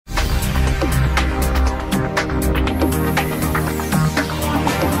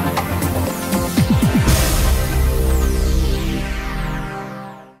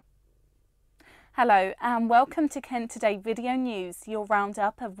Hello and welcome to Kent Today Video News, your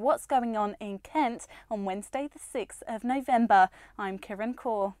roundup of what's going on in Kent on Wednesday the 6th of November. I'm Kieran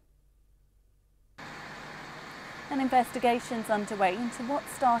Kaur. An investigation's underway into what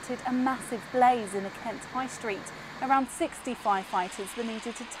started a massive blaze in the Kent High Street. Around 60 firefighters were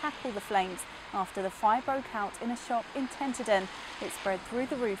needed to tackle the flames after the fire broke out in a shop in Tenterden. It spread through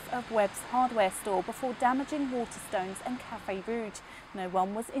the roof of Webb's hardware store before damaging Waterstones and Café Rouge. No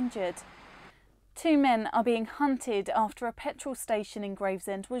one was injured. Two men are being hunted after a petrol station in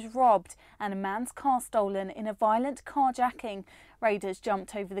Gravesend was robbed and a man's car stolen in a violent carjacking. Raiders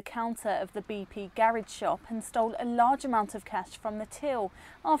jumped over the counter of the BP garage shop and stole a large amount of cash from the till.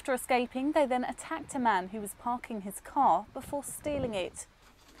 After escaping, they then attacked a man who was parking his car before stealing it.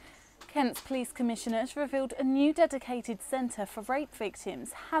 Kent's police commissioners revealed a new dedicated centre for rape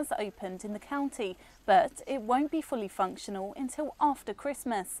victims has opened in the county, but it won't be fully functional until after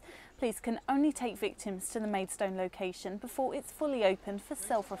Christmas. Police can only take victims to the Maidstone location before it's fully opened for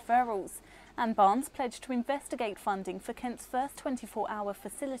self-referrals. Anne Barnes pledged to investigate funding for Kent's first 24-hour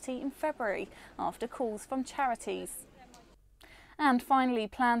facility in February after calls from charities. And finally,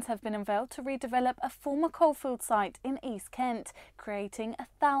 plans have been unveiled to redevelop a former coalfield site in East Kent, creating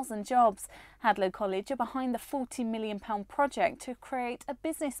 1,000 jobs. Hadlow College are behind the £40 million project to create a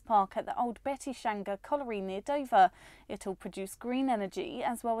business park at the old Betty Shanger Colliery near Dover. It'll produce green energy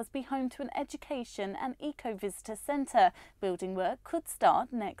as well as be home to an education and eco-visitor centre. Building work could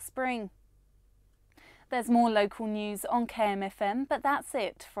start next spring. There's more local news on KMFM, but that's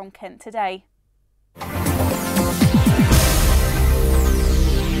it from Kent Today.